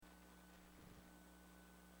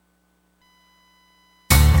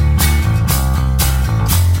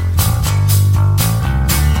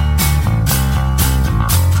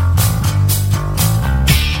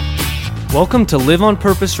Welcome to Live on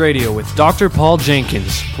Purpose Radio with Dr. Paul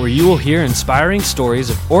Jenkins, where you will hear inspiring stories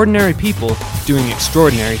of ordinary people doing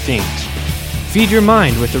extraordinary things. Feed your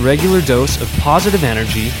mind with a regular dose of positive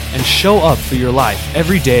energy and show up for your life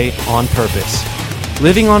every day on purpose.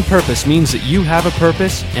 Living on purpose means that you have a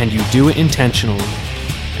purpose and you do it intentionally.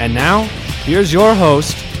 And now, here's your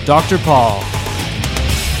host, Dr. Paul.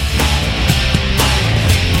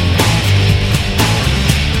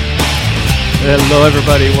 Hello,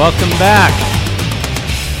 everybody. Welcome back.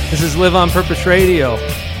 This is Live on Purpose Radio.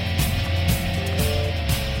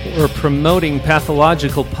 We're promoting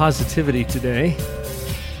pathological positivity today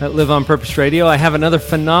at Live on Purpose Radio. I have another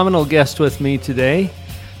phenomenal guest with me today.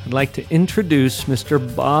 I'd like to introduce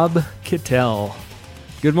Mr. Bob Kittel.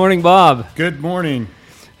 Good morning, Bob. Good morning.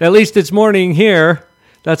 At least it's morning here.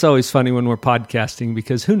 That's always funny when we're podcasting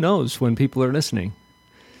because who knows when people are listening.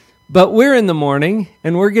 But we're in the morning,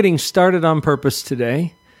 and we're getting started on purpose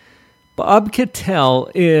today. Bob Kittel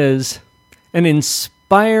is an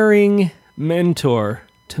inspiring mentor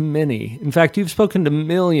to many. In fact, you've spoken to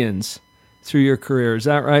millions through your career. Is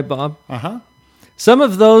that right, Bob? Uh-huh. Some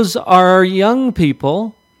of those are young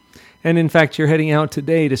people, and in fact, you're heading out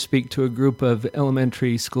today to speak to a group of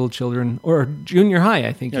elementary school children, or junior high,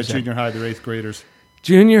 I think you said. Yeah, junior high, they're 8th graders.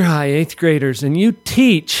 Junior high, 8th graders, and you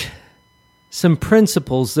teach some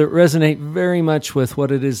principles that resonate very much with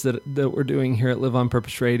what it is that we're doing here at Live on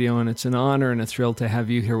Purpose Radio, and it's an honor and a thrill to have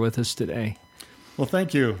you here with us today. Well,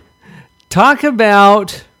 thank you. Talk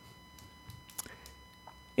about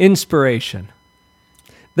inspiration.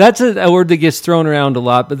 That's a word that gets thrown around a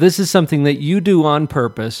lot, but this is something that you do on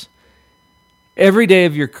purpose. Every day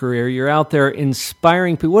of your career, you're out there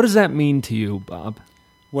inspiring people. What does that mean to you, Bob?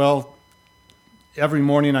 Well, every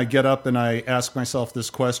morning I get up and I ask myself this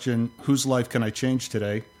question, whose life can I change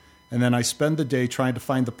today? And then I spend the day trying to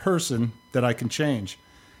find the person that I can change.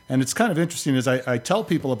 And it's kind of interesting as I tell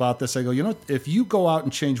people about this, I go, if you go out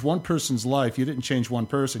and change one person's life, you didn't change one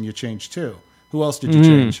person, you changed two. Who else did you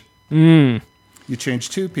change? You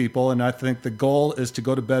changed two people, and I think the goal is to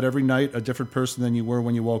go to bed every night a different person than you were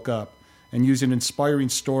when you woke up. And using inspiring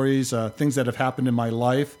stories, things that have happened in my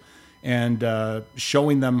life, and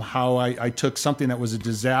showing them how I took something that was a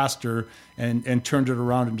disaster and turned it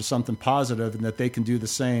around into something positive, and that they can do the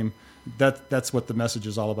same. That's what the message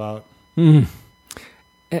is all about.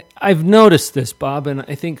 I've noticed this, Bob, and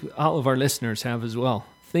I think all of our listeners have as well.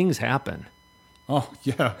 Things happen. Oh,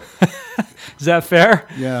 yeah. Is that fair?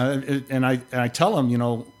 Yeah, and I tell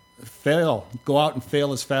them, fail. Go out and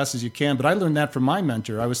fail as fast as you can. But I learned that from my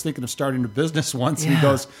mentor. I was thinking of starting a business once, and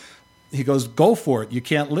he goes, go for it. You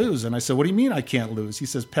can't lose. And I said, what do you mean I can't lose? He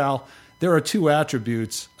says, pal, there are two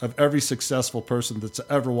attributes of every successful person that's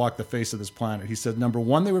ever walked the face of this planet. He said, number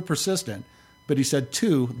one, they were persistent. But he said,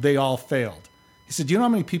 two, they all failed. He said, do you know how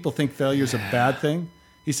many people think failure is a bad thing?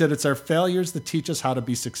 He said, it's our failures that teach us how to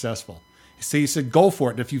be successful. So he said, go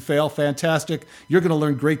for it. If you fail, fantastic. You're going to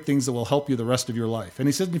learn great things that will help you the rest of your life. And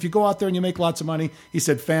he said, if you go out there and you make lots of money, he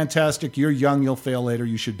said, fantastic. You're young. You'll fail later.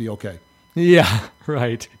 You should be okay. Yeah,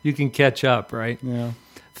 right. You can catch up, right? Yeah.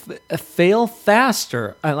 Fail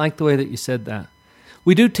faster. I like the way that you said that.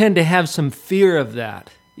 We do tend to have some fear of that.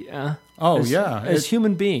 Yeah. Oh, As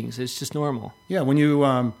human beings, it's just normal. Yeah. When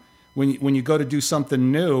you go to do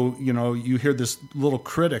something new, you hear this little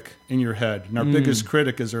critic in your head, and our biggest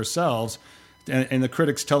critic is ourselves, and the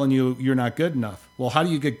critic's telling you you're not good enough. Well, how do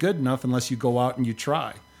you get good enough unless you go out and you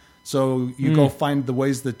try? So you go find the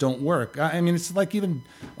ways that don't work. I mean, it's like even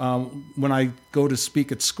when I go to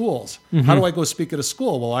speak at schools. How do I go speak at a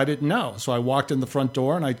school? Well, I didn't know. So I walked in the front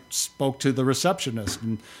door and I spoke to the receptionist.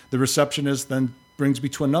 And the receptionist then brings me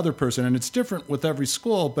to another person. And it's different with every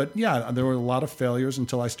school. But yeah, there were a lot of failures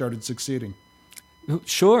until I started succeeding.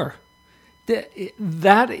 Sure.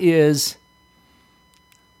 That is,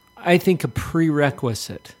 I think, a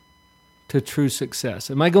prerequisite to true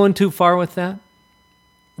success. Am I going too far with that?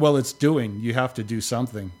 Well, it's doing. You have to do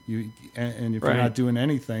something. And if you're not doing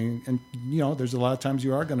anything, and there's a lot of times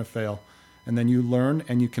you are going to fail, and then you learn,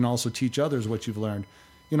 and you can also teach others what you've learned.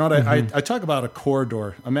 I talk about a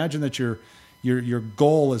corridor. Imagine that your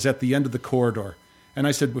goal is at the end of the corridor, and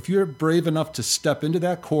I said, if you're brave enough to step into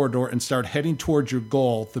that corridor and start heading towards your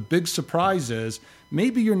goal, the big surprise is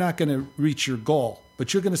maybe you're not going to reach your goal,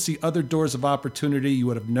 but you're going to see other doors of opportunity you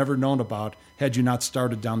would have never known about had you not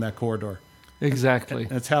started down that corridor. Exactly.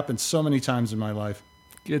 It's happened so many times in my life.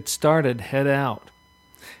 Get started, head out.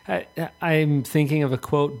 I'm thinking of a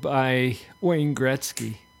quote by Wayne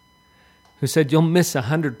Gretzky, who said, you'll miss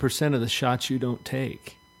 100% of the shots you don't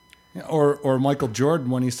take. Or Michael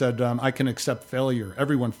Jordan when he said, I can accept failure.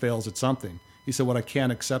 Everyone fails at something. He said, what I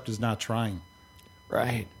can't accept is not trying.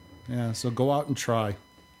 Right. Yeah, so go out and try.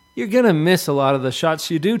 You're going to miss a lot of the shots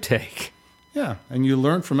you do take. Yeah, and you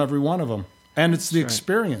learn from every one of them. And it's the That's right.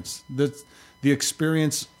 experience. That's the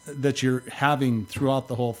experience that you're having throughout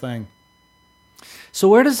the whole thing. So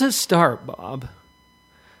where does it start, Bob?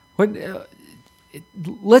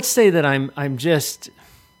 Let's say that I'm just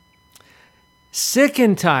sick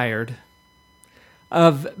and tired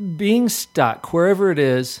of being stuck wherever it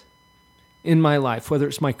is in my life, whether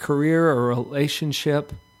it's my career or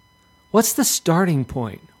relationship. What's the starting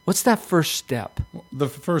point? What's that first step? The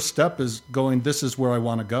first step is going, this is where I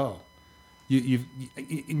want to go. You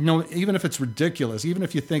know, even if it's ridiculous, even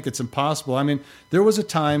if you think it's impossible. I mean, there was a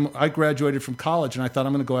time I graduated from college and I thought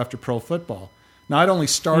I'm going to go after pro football. Now, I'd only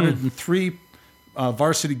started in 3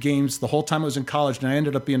 varsity games the whole time I was in college, and I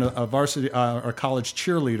ended up being a varsity or college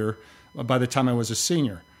cheerleader by the time I was a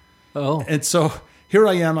senior. Oh. And so here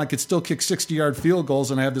I am, I could still kick 60-yard field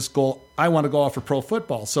goals, and I have this goal, I want to go off for pro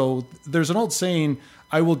football. So there's an old saying,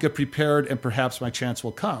 I will get prepared and perhaps my chance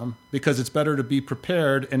will come, because it's better to be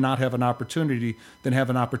prepared and not have an opportunity than have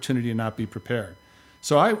an opportunity and not be prepared.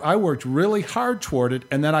 So I worked really hard toward it,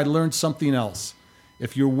 and then I learned something else.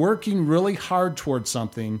 If you're working really hard toward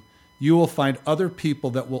something, you will find other people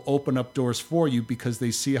that will open up doors for you because they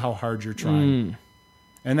see how hard you're trying.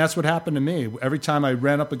 And that's what happened to me. Every time I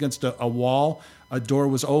ran up against a wall, a door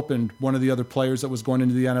was opened. One of the other players that was going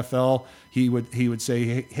into the NFL, he would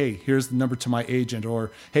say, hey, here's the number to my agent. Or,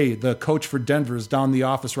 hey, the coach for Denver is down in the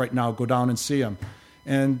office right now. Go down and see him.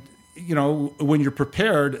 And, you know, when you're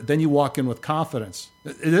prepared, then you walk in with confidence.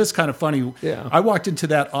 It is kind of funny. Yeah. I walked into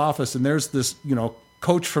that office, and there's this, you know,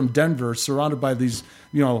 coach from Denver surrounded by these,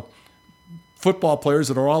 you know, football players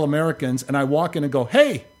that are all Americans. And I walk in and go,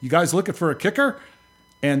 hey, you guys looking for a kicker?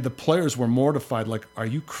 And the players were mortified, like, are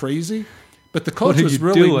you crazy? But the coach was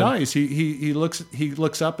really nice. He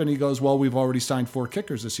looks up and he goes, well, we've already signed 4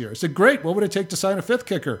 kickers this year. I said, great. What would it take to sign a 5th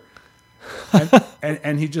kicker?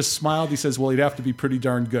 And he just smiled. He says, well, he'd have to be pretty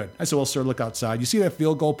darn good. I said, well, sir, look outside. You see that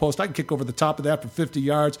field goal post? I can kick over the top of that for 50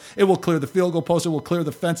 yards. It will clear the field goal post. It will clear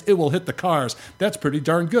the fence. It will hit the cars. That's pretty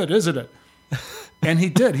darn good, isn't it? And he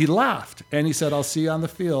did. He laughed. And he said, I'll see you on the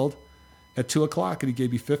field at 2 o'clock. And he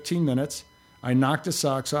gave me 15 minutes. I knocked his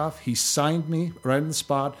socks off. He signed me right on the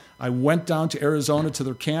spot. I went down to Arizona to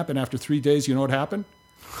their camp, and after 3 days, you know what happened?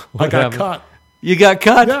 I got cut. You got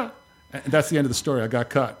cut? Yeah. And that's the end of the story. I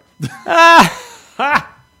got cut.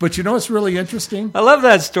 But you know what's really interesting? I love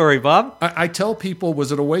that story, Bob. I tell people,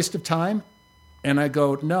 was it a waste of time? And I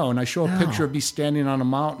go, no. And I show a picture of me standing on a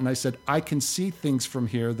mountain. I said, I can see things from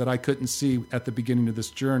here that I couldn't see at the beginning of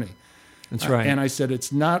this journey. That's right. And I said,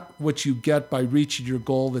 it's not what you get by reaching your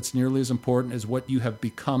goal that's nearly as important as what you have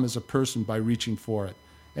become as a person by reaching for it.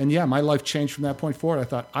 And yeah, my life changed from that point forward. I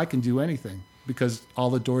thought, I can do anything because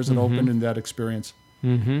all the doors that opened in that experience.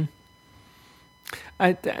 Mm-hmm.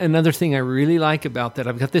 Another thing I really like about that,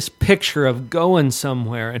 I've got this picture of going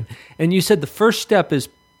somewhere. And you said the first step is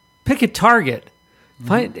pick a target.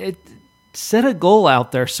 Find it. Set a goal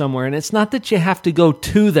out there somewhere, and it's not that you have to go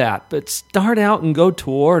to that, but start out and go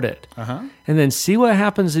toward it, and then see what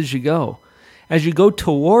happens as you go. As you go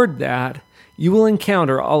toward that, you will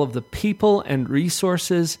encounter all of the people and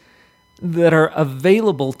resources that are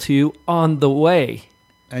available to you on the way.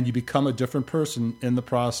 And you become a different person in the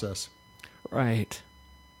process. Right.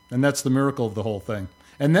 And that's the miracle of the whole thing.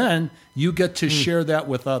 And then you get to share that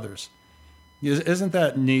with others. Isn't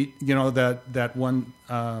that neat? You know, that one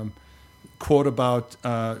quote about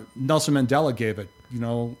Nelson Mandela gave it. You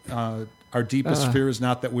know, our deepest fear is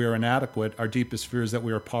not that we are inadequate. Our deepest fear is that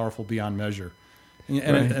we are powerful beyond measure.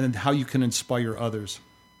 And how you can inspire others.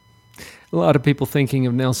 A lot of people thinking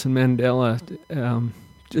of Nelson Mandela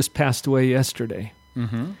just passed away yesterday.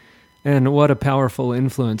 Mm-hmm. And what a powerful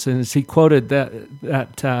influence. And as he quoted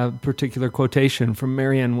that particular quotation from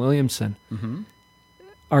Marianne Williamson,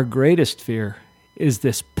 our greatest fear is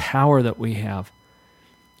this power that we have.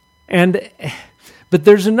 But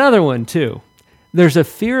there's another one too. There's a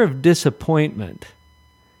fear of disappointment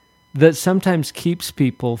that sometimes keeps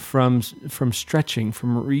people from stretching,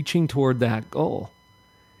 from reaching toward that goal.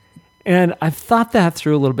 And I've thought that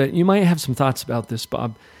through a little bit. You might have some thoughts about this,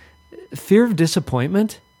 Bob. Fear of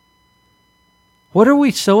disappointment? What are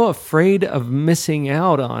we so afraid of missing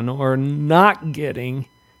out on or not getting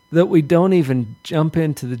that we don't even jump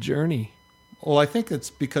into the journey? Well, I think it's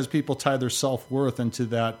because people tie their self-worth into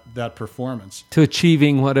that performance. To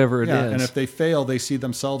achieving whatever it is. And if they fail, they see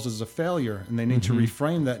themselves as a failure. And they need to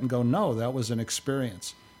reframe that and go, no, that was an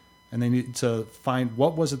experience. And they need to find,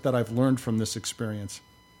 what was it that I've learned from this experience?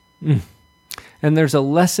 And there's a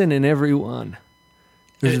lesson in every one.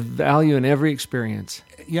 There's value in every experience.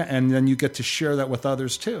 Yeah, and then you get to share that with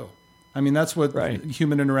others too. I mean, that's what Right.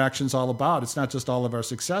 human interaction is all about. It's not just all of our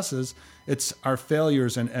successes. It's our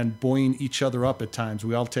failures and buoying each other up at times.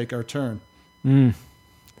 We all take our turn.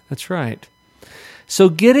 That's right. So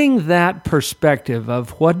getting that perspective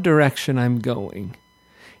of what direction I'm going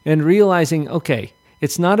and realizing, okay,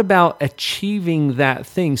 it's not about achieving that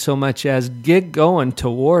thing so much as get going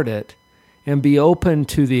toward it and be open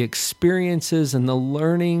to the experiences and the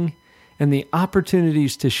learning and the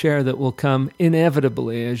opportunities to share that will come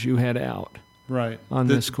inevitably as you head out Right. on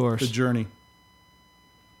this course. The journey.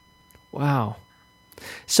 Wow.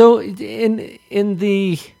 So in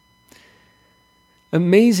the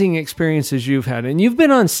amazing experiences you've had, and you've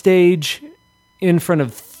been on stage in front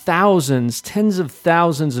of thousands, tens of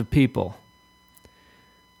thousands of people,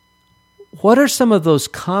 what are some of those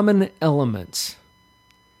common elements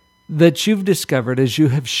that you've discovered as you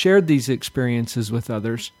have shared these experiences with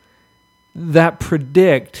others that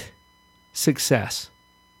predict success?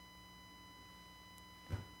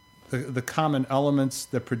 The common elements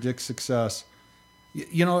that predict success.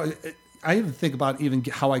 You know, I even think about even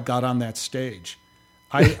how I got on that stage.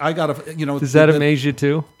 I got a, you know. Does that amaze you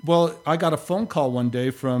too? Well, I got a phone call one day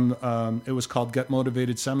from, it was called Get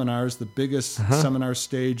Motivated Seminars, the biggest seminar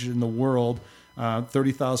stage in the world.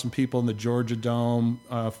 30,000 people in the Georgia Dome.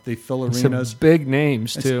 They fill arenas. Some big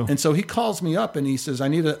names too. And so he calls me up and he says, I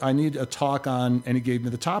need a talk on, and he gave me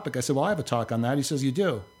the topic. I said, well, I have a talk on that. He says, you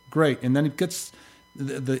do? Great. And then he gets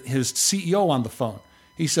his CEO on the phone.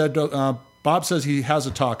 He said, Bob says he has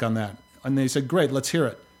a talk on that. And they said, great, let's hear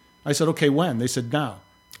it. I said, okay, when? They said, now.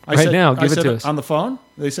 I said, now, give it to us. On the phone?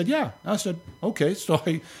 They said, yeah. I said, okay. So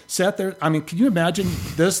I sat there. I mean, can you imagine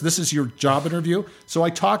this? This is your job interview. So I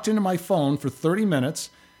talked into my phone for 30 minutes.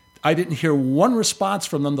 I didn't hear one response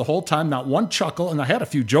from them the whole time, not one chuckle. And I had a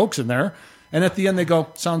few jokes in there. And at the end, they go,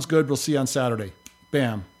 sounds good. We'll see you on Saturday.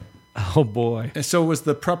 Bam. Oh, boy. And so it was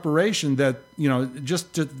the preparation that, you know,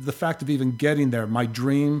 just the fact of even getting there, my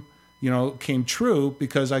dream, you know, came true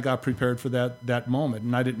because I got prepared for that moment.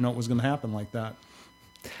 And I didn't know it was going to happen like that.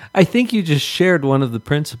 I think you just shared one of the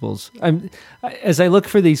principles. As I look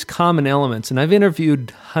for these common elements, and I've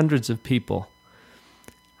interviewed hundreds of people,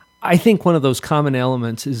 I think one of those common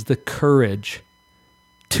elements is the courage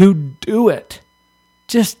to do it.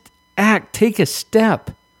 Just act, take a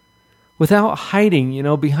step without hiding, you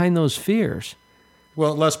know, behind those fears.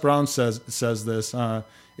 Well, Les Brown says this,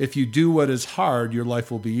 if you do what is hard, your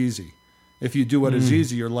life will be easy. If you do what is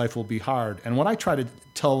easy, your life will be hard. And what I try to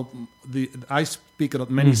tell I speak at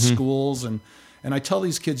many schools, and I tell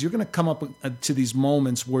these kids, you're going to come up to these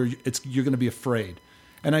moments where you're going to be afraid.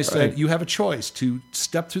 And I said, you have a choice to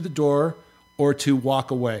step through the door or to walk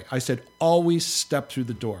away. I said, always step through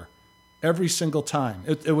the door. Every single time.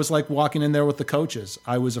 It was like walking in there with the coaches.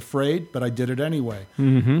 I was afraid, but I did it anyway.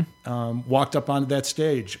 Walked up onto that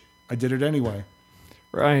stage. I did it anyway.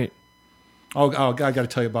 Right. Oh, I got to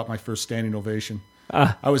tell you about my first standing ovation.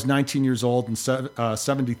 I was 19 years old, and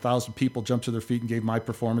 70,000 people jumped to their feet and gave my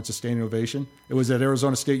performance a standing ovation. It was at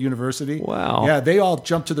Arizona State University. Wow. Yeah, they all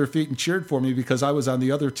jumped to their feet and cheered for me because I was on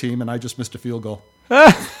the other team, and I just missed a field goal.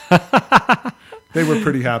 They were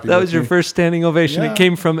pretty happy. That was your me. first standing ovation. Yeah. It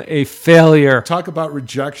came from a failure. Talk about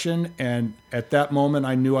rejection, and at that moment,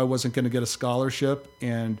 I knew I wasn't going to get a scholarship.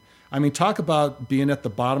 And, I mean, talk about being at the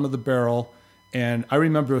bottom of the barrel. And I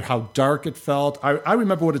remember how dark it felt. I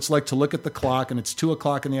remember what it's like to look at the clock, and it's 2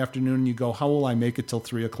 o'clock in the afternoon, and you go, how will I make it till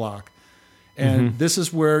 3 o'clock? And this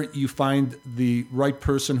is where you find the right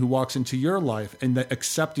person who walks into your life and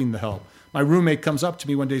accepting the help. My roommate comes up to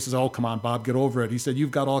me one day and says, oh, come on, Bob, get over it. He said,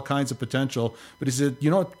 you've got all kinds of potential. But he said, you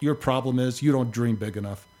know what your problem is? You don't dream big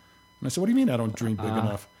enough. And I said, what do you mean I don't dream big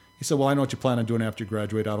enough? He said, well, I know what you plan on doing after you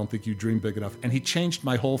graduate. I don't think you dream big enough. And he changed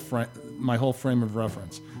my whole frame of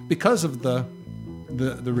reference because of the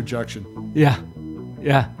rejection.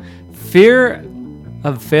 Yeah. Fear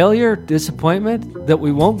of failure, disappointment, that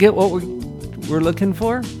we won't get what we're looking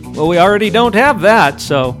for. Well, we already don't have that,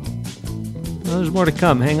 so there's more to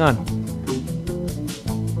come. Hang on.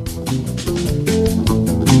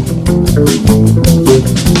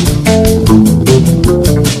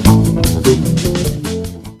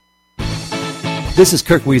 This is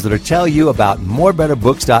Kirk Weisler to tell you about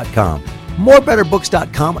morebetterbooks.com.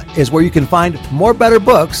 Morebetterbooks.com is where you can find more better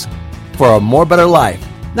books for a more better life.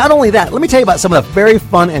 Not only that, let me tell you about some of the very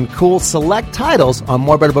fun and cool select titles on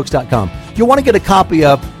morebetterbooks.com. You'll want to get a copy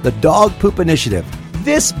of The Dog Poop Initiative.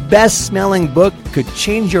 This best-smelling book could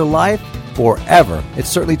change your life forever. It's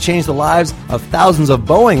certainly changed the lives of thousands of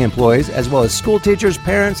Boeing employees, as well as school teachers,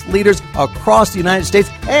 parents, leaders across the United States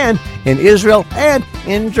and in Israel and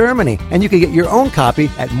in Germany. And you can get your own copy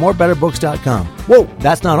at morebetterbooks.com. Whoa,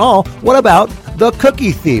 that's not all. What about The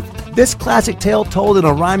Cookie Thief? This classic tale told in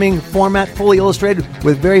a rhyming format, fully illustrated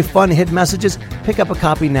with very fun hidden messages. Pick up a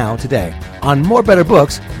copy now today on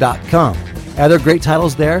morebetterbooks.com. Other great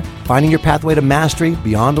titles there: Finding Your Pathway to Mastery,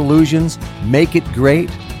 Beyond Illusions, Make It Great.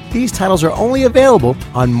 These titles are only available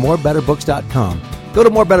on morebetterbooks.com. Go to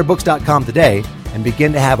morebetterbooks.com today and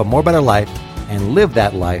begin to have a more better life and live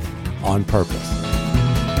that life on purpose.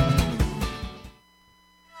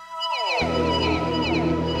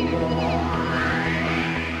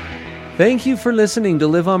 Thank you for listening to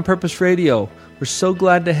Live on Purpose Radio. We're so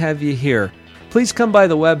glad to have you here. Please come by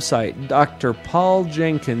the website,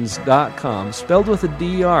 drpauljenkins.com, spelled with a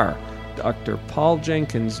D-R,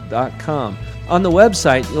 drpauljenkins.com. On the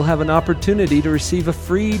website, you'll have an opportunity to receive a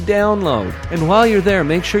free download. And while you're there,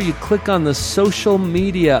 make sure you click on the social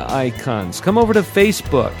media icons. Come over to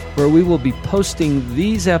Facebook, where we will be posting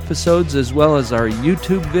these episodes as well as our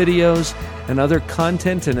YouTube videos and other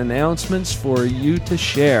content and announcements for you to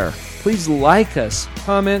share. Please like us,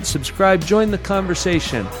 comment, subscribe, join the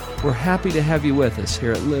conversation. We're happy to have you with us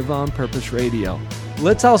here at Live on Purpose Radio.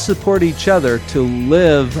 Let's all support each other to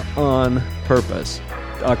live on purpose.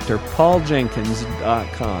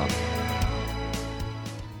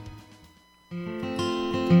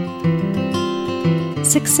 drpauljenkins.com.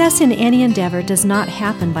 Success in any endeavor does not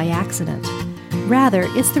happen by accident. Rather,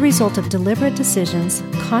 it's the result of deliberate decisions,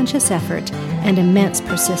 conscious effort, and immense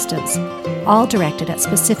persistence, all directed at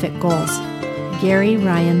specific goals. Gary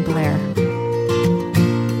Ryan Blair.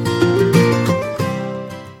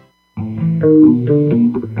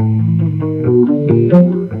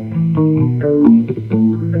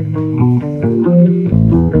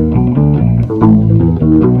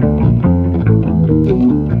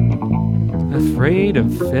 Afraid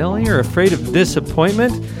of failure? Afraid of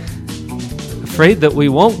disappointment? Afraid that we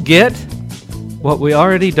won't get what we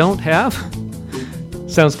already don't have?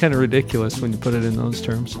 Sounds kind of ridiculous when you put it in those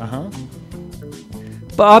terms.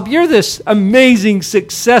 Bob, you're this amazing,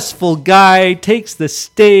 successful guy, takes the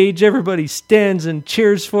stage, everybody stands and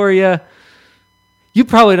cheers for you. You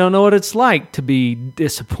probably don't know what it's like to be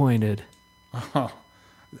disappointed. Oh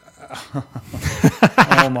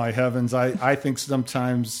my heavens. I think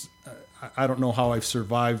sometimes, I don't know how I've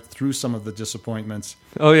survived through some of the disappointments.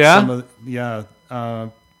 Oh, yeah?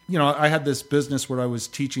 I had this business where I was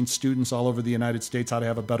teaching students all over the United States how to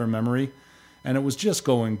have a better memory. And it was just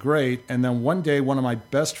going great. And then one day, one of my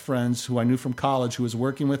best friends who I knew from college who was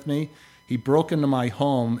working with me, he broke into my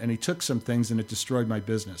home and he took some things and it destroyed my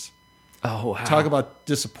business. Oh, wow. Talk about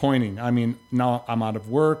disappointing. I mean, now I'm out of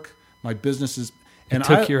work. My business is... And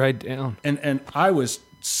took you right down. And I was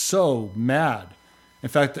so mad. In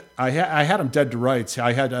fact, I had him dead to rights.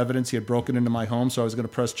 I had evidence he had broken into my home, so I was going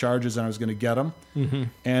to press charges and I was going to get him. Mm-hmm.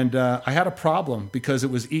 And I had a problem because it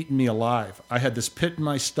was eating me alive. I had this pit in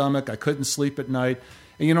my stomach. I couldn't sleep at night.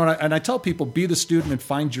 And I tell people, be the student and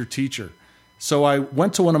find your teacher. So I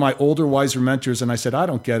went to one of my older, wiser mentors and I said, I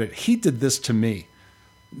don't get it. He did this to me.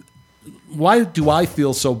 Why do I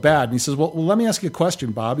feel so bad? And he says, well, let me ask you a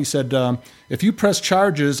question, Bob. He said, if you press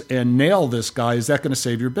charges and nail this guy, is that going to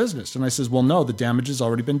save your business? And I says, well, no, the damage has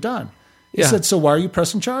already been done. He said, so why are you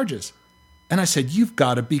pressing charges? And I said, you've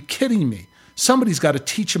got to be kidding me. Somebody's got to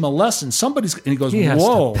teach him a lesson. And he goes, he has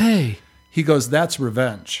whoa. To pay. He goes, that's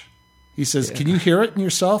revenge. He says, can you hear it in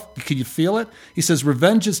yourself? Can you feel it? He says,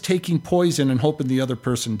 revenge is taking poison and hoping the other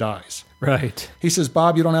person dies. Right. He says,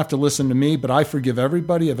 Bob, you don't have to listen to me, but I forgive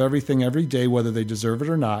everybody of everything every day, whether they deserve it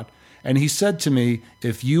or not. And he said to me,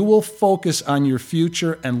 if you will focus on your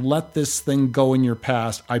future and let this thing go in your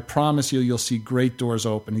past, I promise you'll see great doors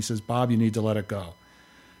open. He says, Bob, you need to let it go.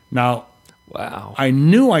 Now, wow. I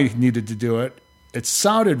knew I needed to do it. It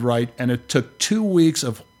sounded right, and it took 2 weeks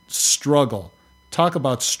of struggle. Talk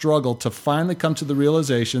about struggle to finally come to the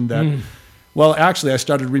realization that, well, actually, I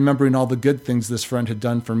started remembering all the good things this friend had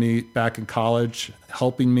done for me back in college,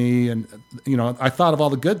 helping me. And, I thought of all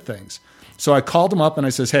the good things. So I called him up and I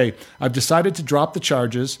says, hey, I've decided to drop the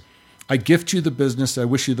charges. I gift you the business. I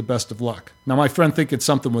wish you the best of luck. Now, my friend, thinking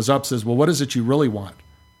something was up, says, well, what is it you really want?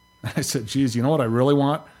 And I said, geez, you know what I really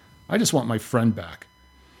want? I just want my friend back.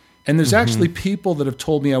 And there's actually people that have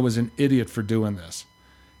told me I was an idiot for doing this.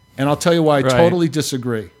 And I'll tell you why I totally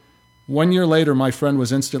disagree. 1 year later, my friend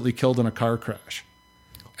was instantly killed in a car crash.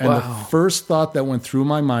 And the first thought that went through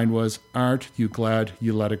my mind was, aren't you glad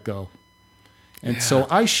you let it go? And so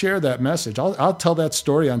I share that message. I'll tell that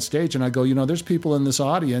story on stage, and I go, there's people in this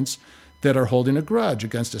audience that are holding a grudge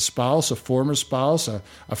against a spouse, a former spouse, a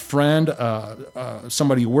friend,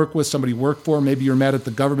 somebody you work with, somebody you work for. Maybe you're mad at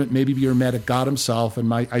the government. Maybe you're mad at God himself.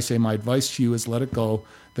 And I say my advice to you is let it go.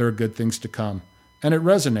 There are good things to come. And it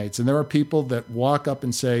resonates. And there are people that walk up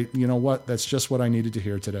and say, you know what, that's just what I needed to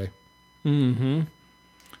hear today. Mm-hmm.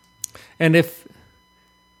 And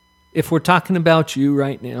if we're talking about you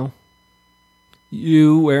right now,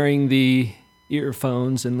 you wearing the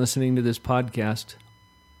earphones and listening to this podcast,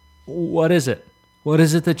 what is it? What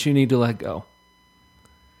is it that you need to let go?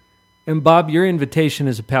 And Bob, your invitation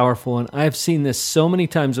is a powerful one. I've seen this so many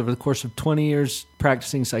times over the course of 20 years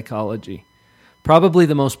practicing psychology. Probably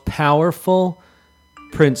the most powerful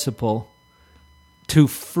principle to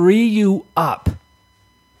free you up.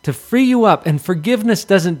 And forgiveness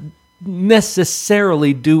doesn't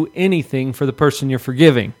necessarily do anything for the person you're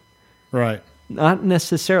forgiving. Right. Not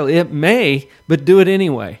necessarily. It may, but do it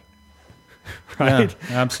anyway. Right?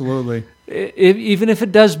 Yeah, absolutely. Even if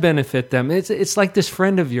it does benefit them, it's like this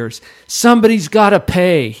friend of yours. Somebody's got to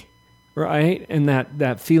pay, right? And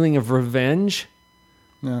that feeling of revenge.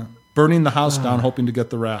 Yeah, burning the house down, hoping to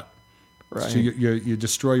get the rat. Right. So you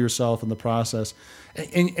destroy yourself in the process.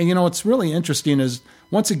 And you know what's really interesting is,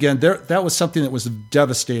 once again, that was something that was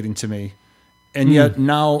devastating to me, and yet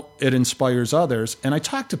now it inspires others. And I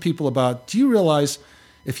talk to people about, do you realize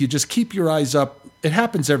if you just keep your eyes up, it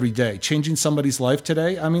happens every day, changing somebody's life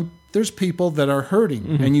today. I mean, there's people that are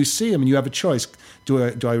hurting, and you see them, and you have a choice. Do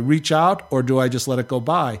I reach out, or do I just let it go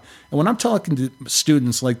by? And when I'm talking to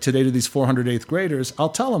students like today, to these 400 8th graders, I'll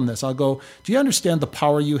tell them this. I'll go, do you understand the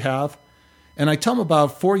power you have? And I tell them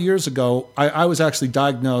about 4 years ago, I was actually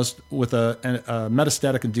diagnosed with a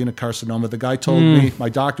metastatic adenocarcinoma. The guy told me, my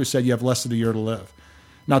doctor said, you have less than a year to live.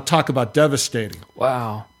 Now, talk about devastating.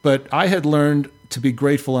 Wow. But I had learned to be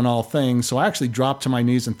grateful in all things, so I actually dropped to my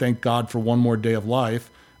knees and thanked God for one more day of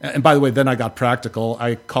life. And by the way, then I got practical.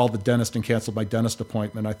 I called the dentist and canceled my dentist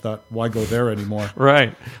appointment. I thought, why go there anymore?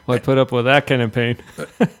 Right. Why put up with that kind of pain?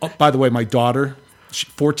 By the way, my daughter,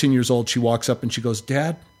 14 years old, she walks up and she goes,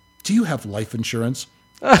 Dad, do you have life insurance?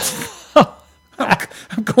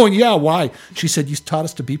 I'm going, yeah, why? She said, you taught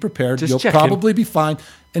us to be prepared. Just You'll checking. probably be fine.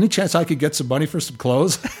 Any chance I could get some money for some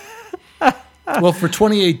clothes? Well, for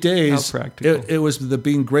 28 days, it was the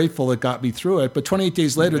being grateful that got me through it. But 28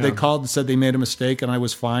 days later, they called and said they made a mistake, and I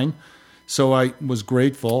was fine. So I was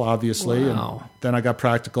grateful, obviously. Wow. And then I got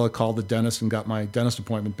practical. I called the dentist and got my dentist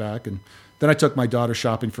appointment back. And then I took my daughter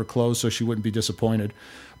shopping for clothes so she wouldn't be disappointed.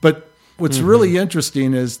 But what's really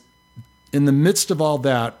interesting is, in the midst of all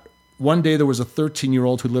that, one day there was a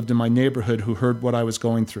 13-year-old who lived in my neighborhood who heard what I was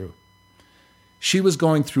going through. She was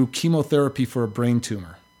going through chemotherapy for a brain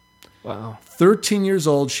tumor. Wow. 13 years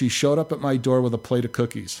old, she showed up at my door with a plate of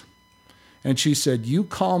cookies. And she said, you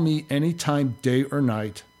call me anytime, day or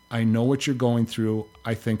night. I know what you're going through.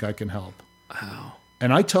 I think I can help. Wow.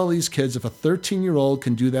 And I tell these kids, if a 13-year-old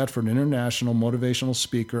can do that for an international motivational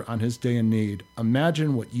speaker on his day in need,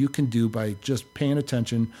 imagine what you can do by just paying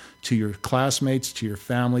attention to your classmates, to your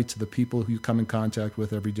family, to the people who you come in contact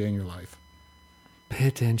with every day in your life. Pay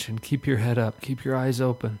attention. Keep your head up. Keep your eyes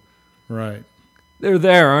open. Right. They're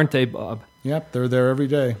there, aren't they, Bob? Yep, they're there every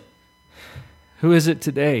day. Who is it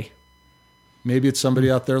today? Maybe it's somebody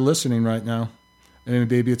out there listening right now. And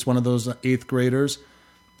maybe it's one of those 8th graders.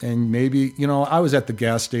 And maybe, I was at the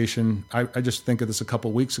gas station. I just think of this a couple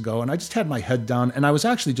of weeks ago, and I just had my head down, and I was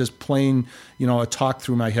actually just playing, a talk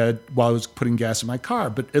through my head while I was putting gas in my car.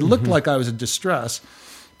 But it looked like I was in distress.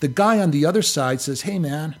 The guy on the other side says, hey,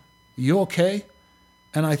 man, you okay?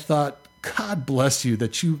 And I thought, God bless you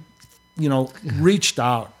that you, reached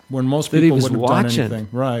out when most people wouldn't have done anything.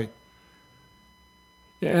 Right.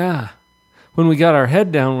 Yeah. When we got our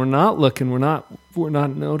head down, we're not looking, we're not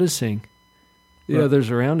noticing the others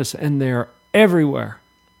around us, and they're everywhere.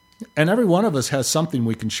 And every one of us has something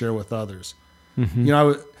we can share with others.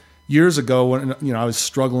 Mm-hmm. Years ago, when I was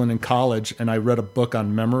struggling in college, and I read a book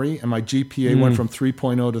on memory, and my GPA went from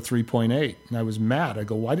 3.0 to 3.8, and I was mad. I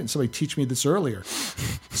go, why didn't somebody teach me this earlier?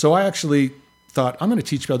 So I actually thought, I'm going to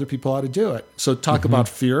teach other people how to do it. So talk about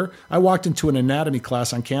fear. I walked into an anatomy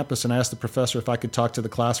class on campus and asked the professor if I could talk to the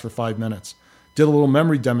class for 5 minutes. Did a little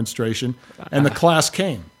memory demonstration, and the class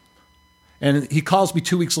came. And he calls me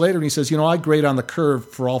 2 weeks later and he says, I grade on the curve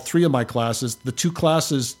for all 3 of my classes. The 2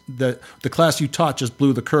 classes, the class you taught just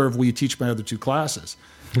blew the curve. Will you teach my other 2 classes?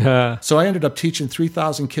 So I ended up teaching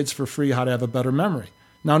 3,000 kids for free how to have a better memory.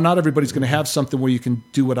 Now, not everybody's going to have something where you can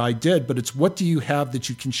do what I did, but it's what do you have that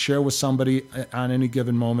you can share with somebody on any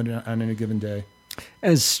given moment, on any given day?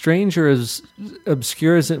 As strange or as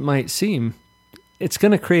obscure as it might seem, it's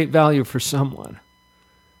going to create value for someone.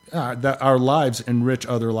 That our lives enrich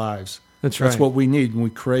other lives. That's right. That's what we need, and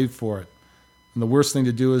we crave for it. And the worst thing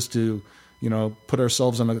to do is to, put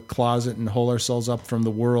ourselves in a closet and hold ourselves up from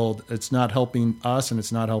the world. It's not helping us, and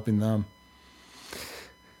it's not helping them.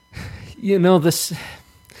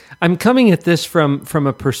 I'm coming at this from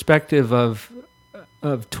a perspective of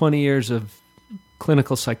of 20 years of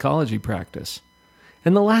clinical psychology practice.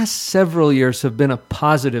 And the last several years have been a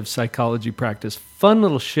positive psychology practice. Fun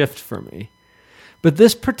little shift for me. But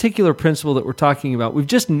this particular principle that we're talking about, we've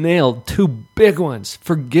just nailed two big ones: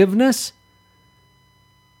 forgiveness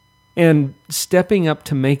and stepping up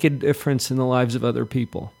to make a difference in the lives of other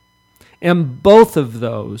people. And both of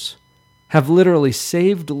those have literally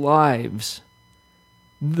saved lives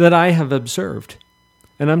that I have observed.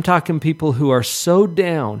 And I'm talking people who are so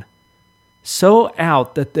down, so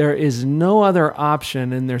out that there is no other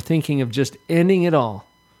option, and they're thinking of just ending it all.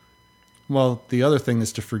 Well, the other thing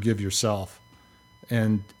is to forgive yourself,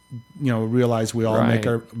 and realize we all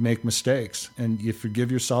make mistakes, and you forgive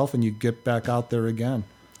yourself and you get back out there again.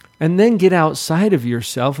 And then get outside of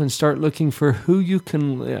yourself and start looking for who you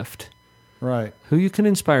can lift. Right. Who you can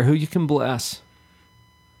inspire, who you can bless.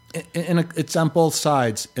 And it's on both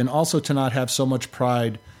sides. And also to not have so much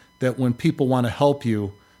pride that when people want to help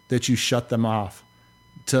you, that you shut them off.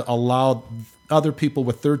 To allow other people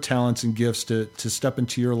with their talents and gifts to step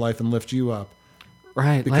into your life and lift you up.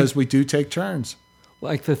 Right. Because we do take turns.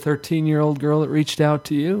 Like the 13-year-old girl that reached out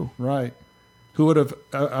to you. Right. Who would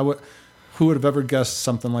have ever guessed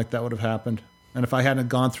something like that would have happened? And if I hadn't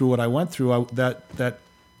gone through what I went through, that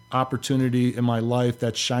opportunity in my life,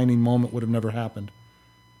 that shining moment, would have never happened.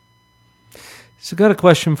 So I got a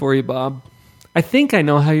question for you, Bob. I think I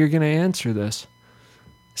know how you're going to answer this.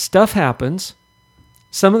 Stuff happens.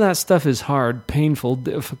 Some of that stuff is hard, painful,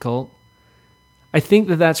 difficult. I think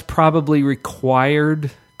that's probably required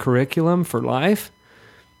curriculum for life.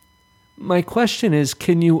 My question is,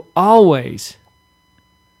 can you always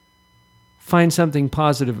find something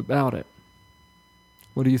positive about it?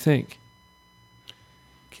 What do you think?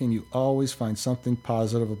 Can you always find something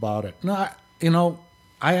positive about it? No,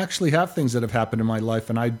 I actually have things that have happened in my life,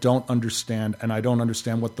 and I don't understand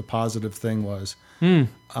what the positive thing was.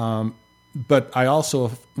 But I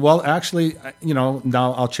also,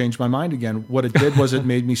 now I'll change my mind again. What it did was it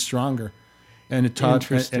made me stronger, and it taught,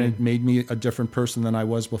 and it made me a different person than I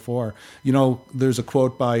was before. There's a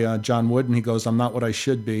quote by John Wooden. He goes, "I'm not what I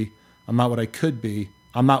should be. I'm not what I could be.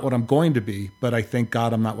 I'm not what I'm going to be. But I thank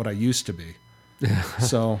God I'm not what I used to be."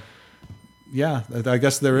 So, yeah, I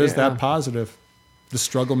guess there is that positive. The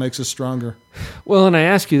struggle makes us stronger. Well, and I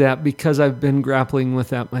ask you that because I've been grappling with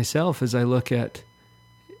that myself as I look at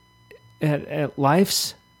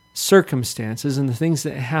life's circumstances and the things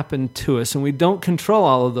that happen to us, and we don't control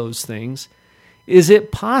all of those things. Is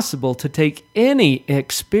it possible to take any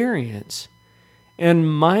experience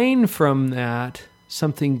and mine from that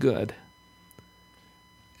something good?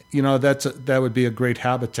 That would be a great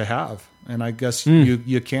habit to have, and I guess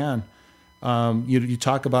you can. You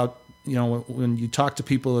talk about, when you talk to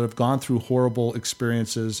people that have gone through horrible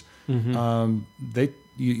experiences,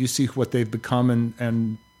 you see what they've become,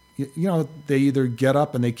 and they either get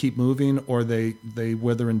up and they keep moving, or they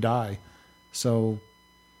wither and die. So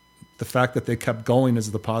the fact that they kept going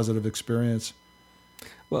is the positive experience.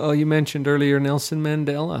 Well, you mentioned earlier Nelson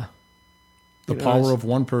Mandela. The power of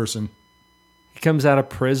one person. He comes out of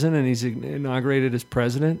prison and he's inaugurated as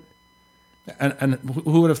president. And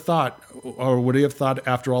who would have thought, or would he have thought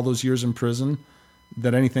after all those years in prison,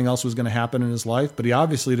 that anything else was going to happen in his life? But he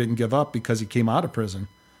obviously didn't give up, because he came out of prison.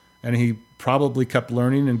 And he probably kept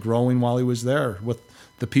learning and growing while he was there with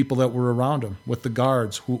the people that were around him, with the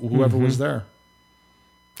guards, whoever was there.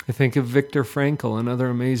 I think of Viktor Frankl, another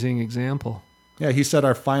amazing example. Yeah, he said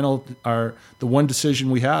the one decision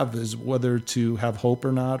we have is whether to have hope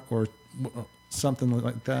or not, or something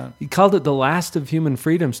like that. He called it the last of human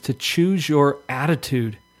freedoms, to choose your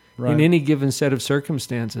attitude in any given set of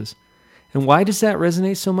circumstances. And why does that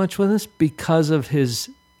resonate so much with us? Because of his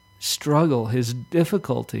struggle, his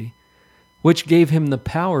difficulty, which gave him the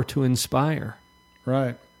power to inspire.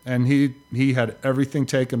 Right. And he had everything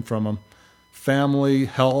taken from him. Family,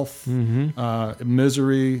 health,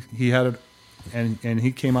 misery. He had it, and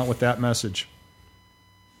he came out with that message.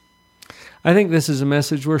 I think this is a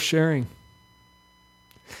message worth sharing,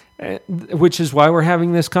 which is why we're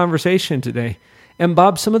having this conversation today. And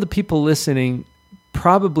Bob, some of the people listening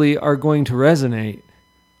probably are going to resonate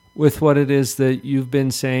with what it is that you've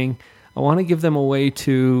been saying. I want to give them a way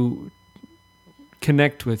to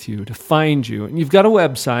connect with you, to find you. And you've got a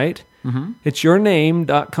website. It's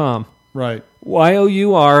yourname.com. Right.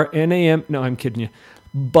 YOURNAM. No, I'm kidding you.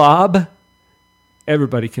 Bob.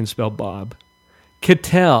 Everybody can spell Bob.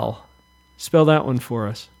 Kittell. Spell that one for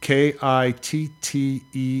us. Kittell.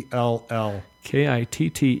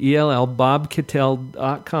 Kittell.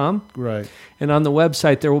 BobKittell.com. Right. And on the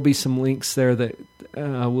website, there will be some links there that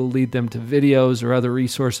will lead them to videos or other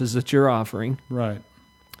resources that you're offering. Right.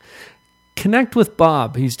 connect with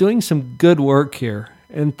Bob. He's doing some good work here.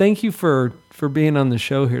 And thank you for being on the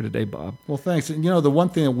show here today, Bob. Well, thanks. And, the one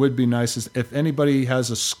thing that would be nice is if anybody has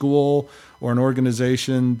a school or an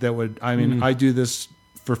organization that would, I do this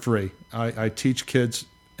for free. I teach kids,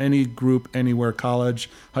 any group, anywhere, college,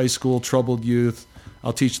 high school, troubled youth.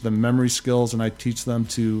 I'll teach them memory skills, and I teach them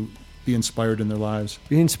to be inspired in their lives.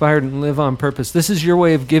 Be inspired and live on purpose. This is your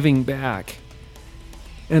way of giving back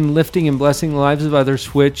and lifting and blessing the lives of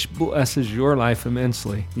others, which blesses your life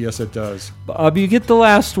immensely. Yes, it does. Bob, you get the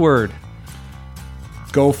last word.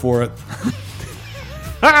 Go for it.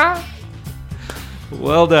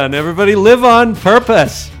 Well done. Everybody live on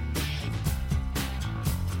purpose.